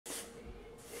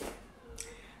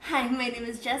Hi, my name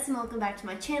is Jess and welcome back to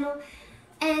my channel.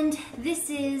 And this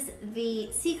is the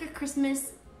Secret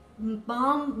Christmas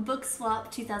Mom Book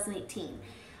Swap 2018.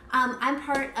 I'm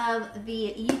part of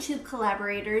the YouTube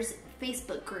Collaborators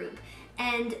Facebook group.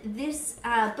 And this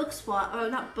box swap.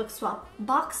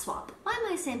 Why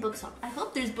am I saying book swap? I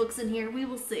hope there's books in here, we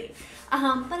will see.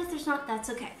 But if there's not, that's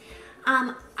okay.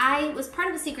 I was part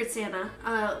of a Secret Santa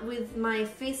with my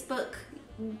Facebook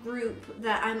group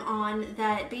that I'm on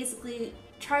that basically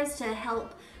tries to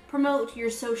help promote your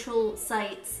social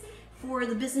sites for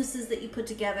the businesses that you put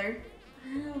together.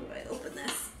 How do I open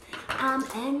this?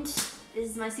 And this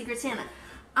is my Secret Santa.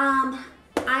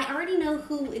 I already know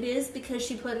who it is because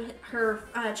she put her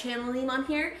channel name on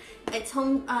here. It's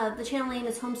home. The channel name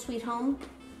is Home Sweet Home,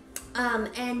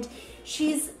 and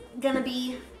she's gonna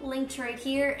be linked right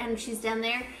here, and she's down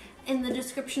there in the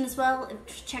description as well.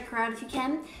 Check her out if you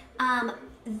can.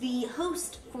 The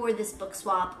host for this book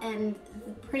swap and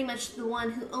pretty much the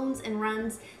one who owns and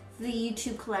runs the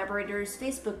YouTube Collaborators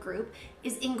Facebook group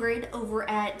is Ingrid over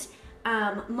at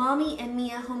Mommy and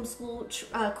Mia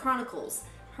Homeschool Chronicles.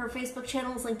 Her Facebook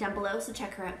channel is linked down below, so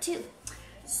check her out too.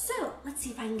 So let's see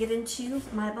if I can get into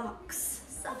my box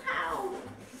somehow.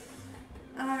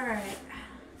 All right.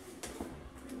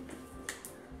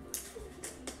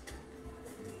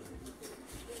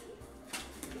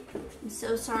 I'm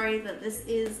so sorry that this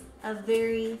video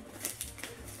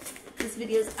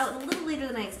is out a little later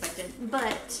than I expected,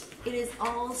 but it is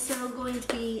also going to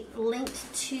be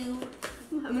linked to,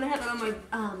 I'm going to have it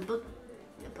on my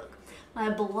my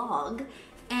blog,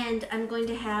 and I'm going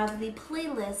to have the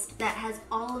playlist that has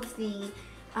all of the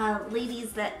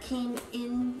ladies that came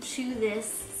into this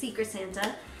Secret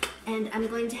Santa, and I'm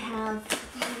going to have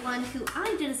the one who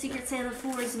I did a Secret Santa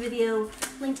for's video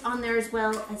linked on there as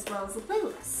well as the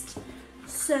playlist.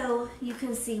 So you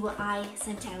can see what I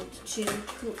sent out to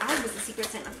who I was a Secret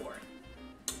Santa for.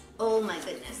 Oh my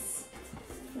goodness.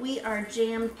 We are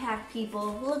jam-packed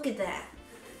people. Look at that.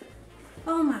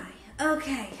 Oh my.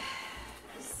 Okay.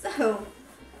 So,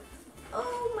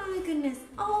 oh my goodness.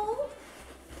 Oh.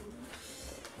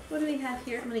 What do we have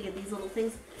here? I'm going to get these little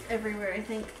things everywhere, I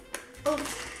think. Oh.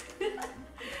 We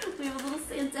have a little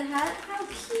Santa hat. How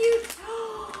cute.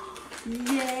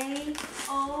 Yay.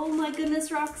 Oh my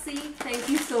goodness, Roxy. Thank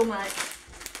you so much.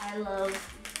 I love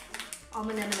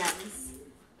almond M&Ms.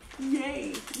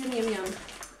 Yay. Yum, yum, yum.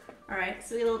 Alright,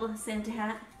 so we have a little Santa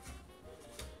hat.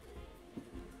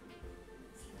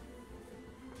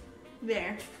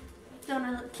 There. Don't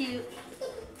I look cute?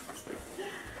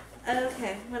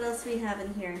 Okay, what else do we have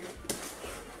in here?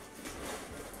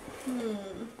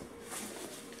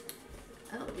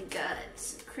 Oh, we got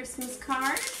Christmas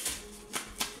card.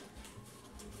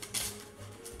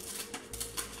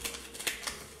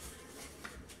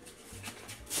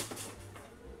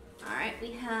 Alright,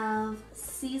 we have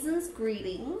Season's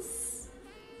Greetings.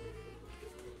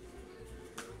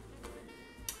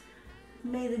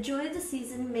 May the joy of the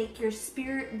season make your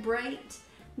spirit bright.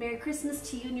 Merry Christmas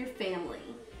to you and your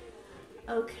family.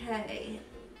 Okay.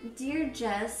 Dear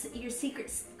Jess, your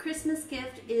secret Christmas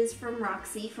gift is from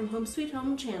Roxy from Home Sweet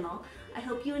Home channel. I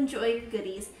hope you enjoy your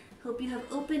goodies. Hope you have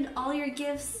opened all your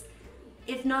gifts.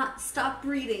 If not, stop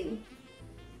reading.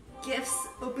 Gifts,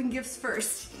 open gifts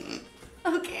first.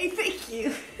 Okay, thank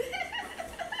you.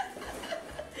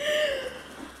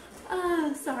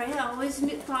 Sorry, I always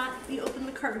thought you opened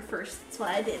the card first. That's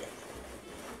why I did it.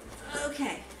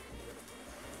 Okay.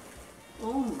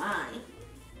 Oh my.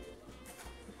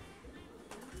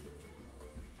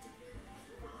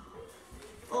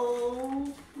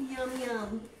 Oh, yum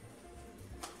yum.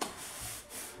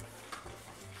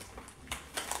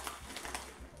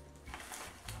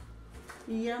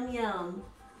 Yum yum.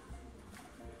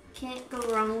 Can't go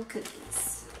wrong with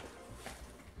cookies.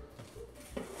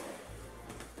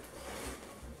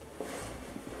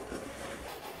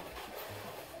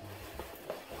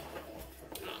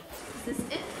 Is this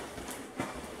it?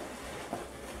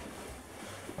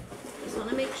 Just want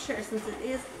to make sure since it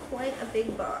is quite a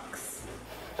big box.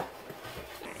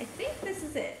 I think this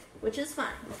is it, which is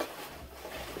fine.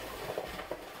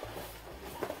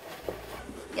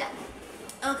 Yeah.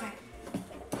 Okay.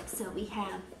 So we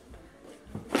have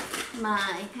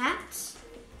my hat,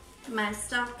 my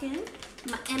stocking,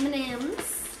 my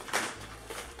M&Ms,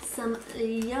 some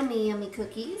yummy, yummy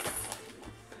cookies,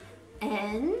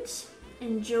 and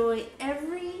enjoy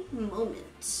every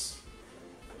moment.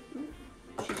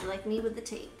 She's like me with the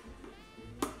tape.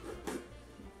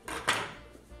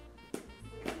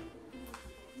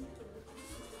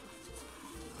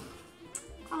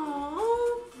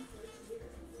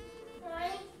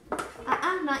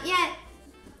 Not yet.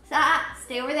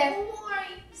 Stay over there.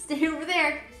 Stay over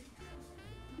there.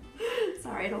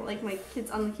 Sorry, I don't like my kids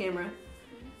on the camera.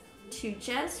 To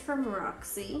Jess from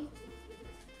Roxy.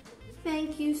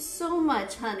 Thank you so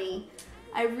much, honey.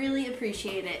 I really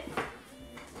appreciate it.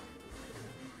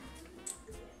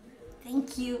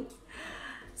 Thank you.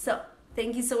 So,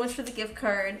 thank you so much for the gift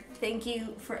card. Thank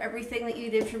you for everything that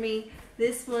you did for me.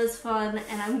 This was fun,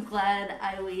 and I'm glad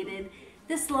I waited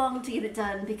this long to get it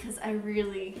done because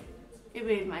it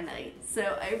made my night.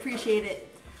 So I appreciate it.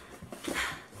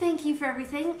 Thank you for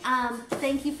everything.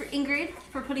 Thank you for Ingrid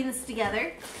for putting this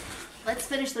together. Let's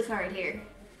finish the card here.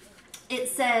 It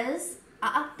says,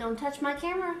 don't touch my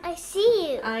camera. I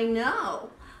see you. I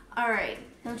know. All right,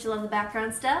 don't you love the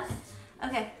background stuff?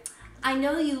 Okay. I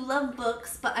know you love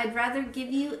books, but I'd rather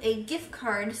give you a gift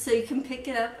card so you can pick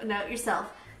it up and out yourself.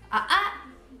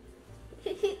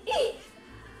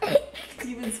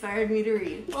 You've inspired me to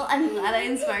read. Well, I'm glad I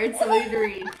inspired somebody to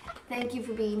read. Thank you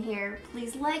for being here.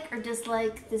 Please like or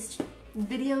dislike this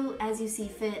video as you see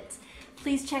fit.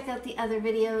 Please check out the other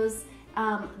videos.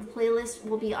 The playlist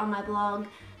will be on my blog.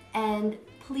 And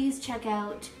please check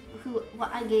out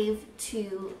what I gave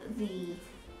to the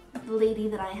lady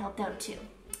that I helped out too.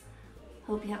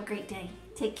 Hope you have a great day.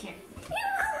 Take care.